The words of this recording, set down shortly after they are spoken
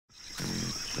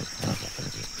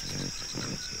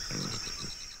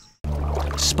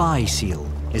spy seal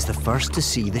is the first to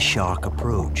see the shark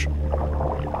approach.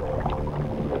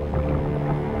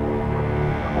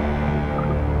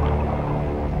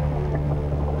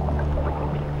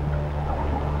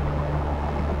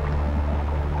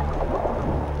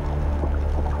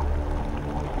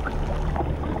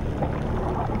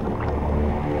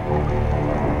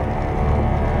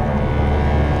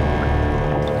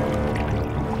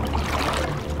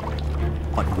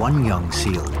 But one young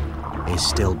seal is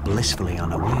still blissfully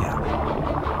unaware.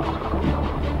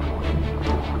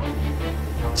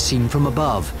 Seen from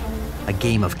above, a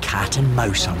game of cat and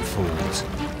mouse unfolds.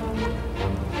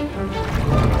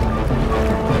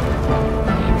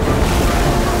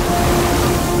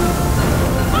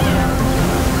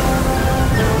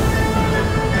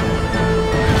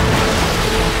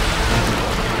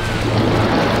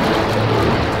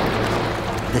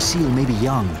 The seal may be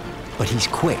young, but he's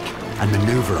quick and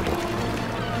maneuverable.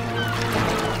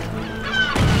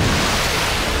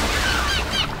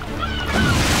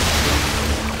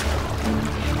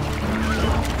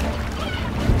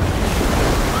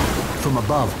 From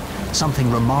above,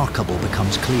 something remarkable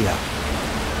becomes clear.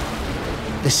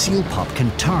 The seal pup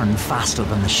can turn faster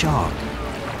than the shark.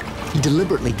 He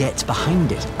deliberately gets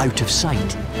behind it, out of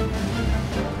sight.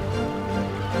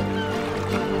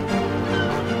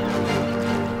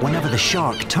 Whenever the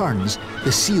shark turns,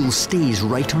 the seal stays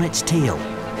right on its tail.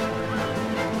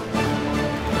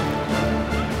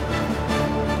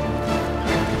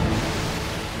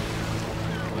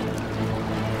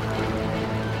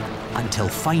 Until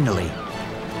finally,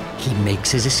 he makes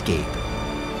his escape.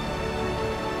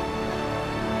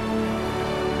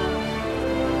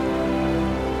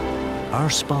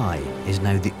 Our spy is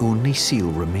now the only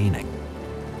seal remaining.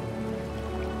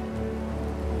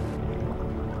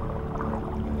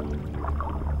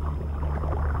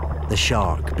 The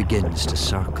shark begins to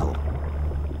circle,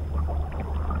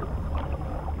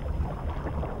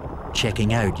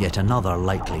 checking out yet another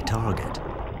likely target.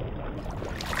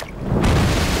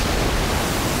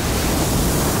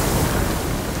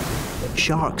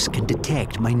 Sharks can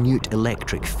detect minute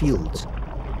electric fields.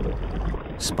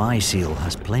 Spy seal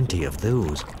has plenty of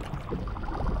those.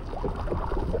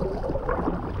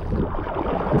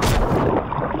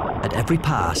 At every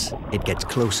pass, it gets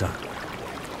closer.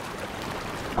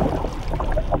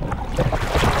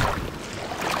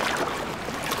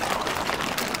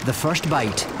 The first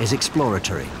bite is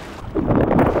exploratory.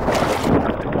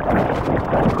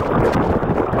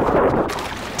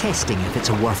 Testing if it's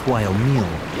a worthwhile meal.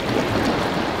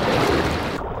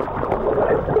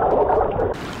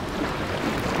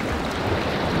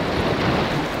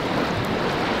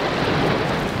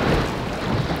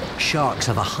 Sharks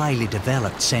have a highly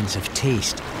developed sense of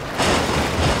taste.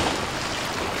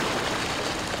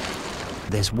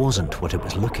 This wasn't what it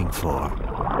was looking for.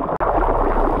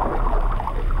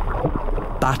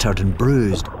 Battered and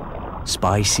bruised,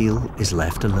 spy seal is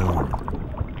left alone.